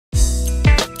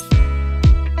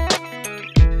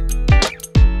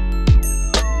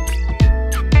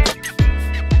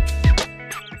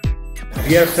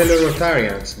Dear fellow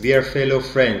Rotarians, dear fellow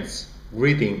friends,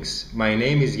 greetings. My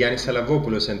name is Yannis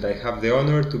Alavopoulos and I have the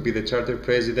honor to be the Charter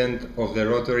President of the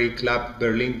Rotary Club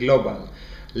Berlin Global.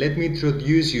 Let me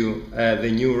introduce you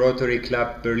the new Rotary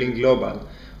Club Berlin Global.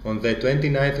 On the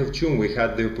 29th of June we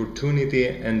had the opportunity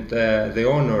and the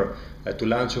honor to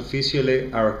launch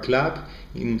officially our club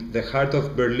in the heart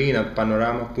of Berlin at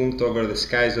Panorama Punkt over the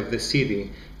skies of the city,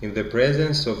 in the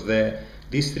presence of the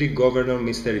District Governor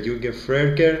Mr. Jürgen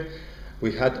Frerker.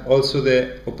 We had also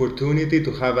the opportunity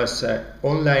to have as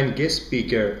online guest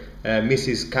speaker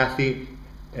Mrs. Kathy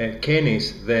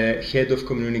Kennis, the head of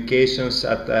communications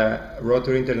at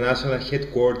Rotary International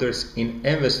headquarters in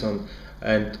Eveston,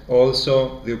 and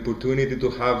also the opportunity to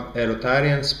have a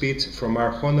Rotarian speech from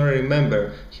our honorary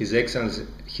member, His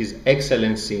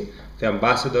Excellency, the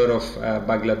Ambassador of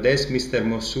Bangladesh, Mr.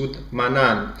 Masood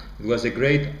Manan. It was a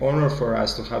great honor for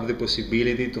us to have the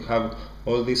possibility to have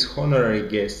all these honorary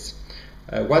guests.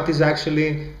 What is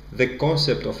actually the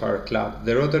concept of our club?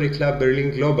 The Rotary Club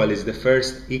Berlin Global is the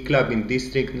first e-club in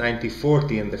District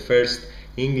 9040 and the first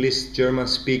English-German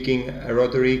speaking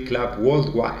Rotary club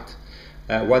worldwide.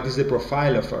 What is the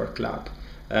profile of our club?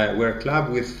 We're a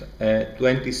club with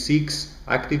 26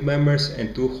 active members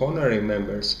and 2 honorary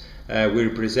members. We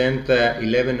represent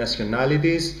 11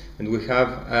 nationalities and we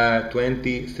have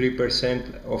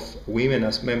 23% of women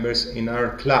as members in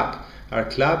our club. Our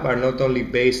club are not only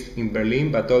based in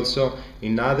Berlin but also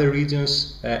in other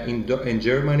regions in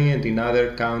Germany and in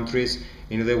other countries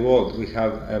in the world. We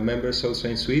have members also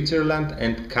in Switzerland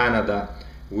and Canada.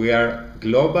 We are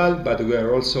global but we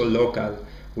are also local.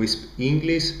 We speak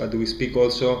English but we speak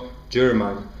also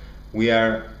German. We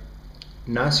are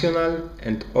national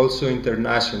and also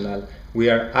international. We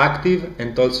are active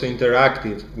and also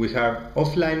interactive. We have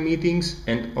offline meetings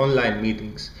and online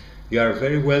meetings. You are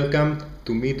very welcome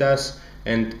to meet us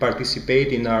and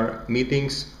participate in our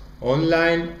meetings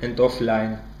online and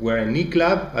offline. We're an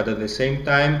e-club, but at the same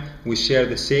time we share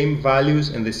the same values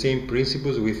and the same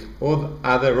principles with all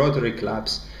other Rotary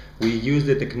clubs. We use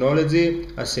the technology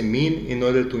as a mean in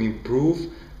order to improve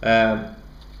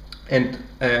and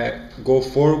go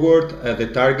forward the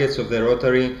targets of the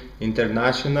Rotary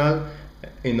International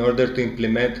in order to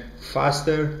implement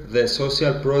faster the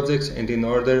social projects and in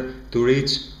order to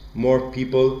reach more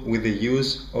people with the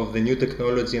use of the new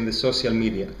technology and the social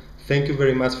media. Thank you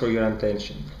very much for your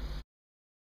attention.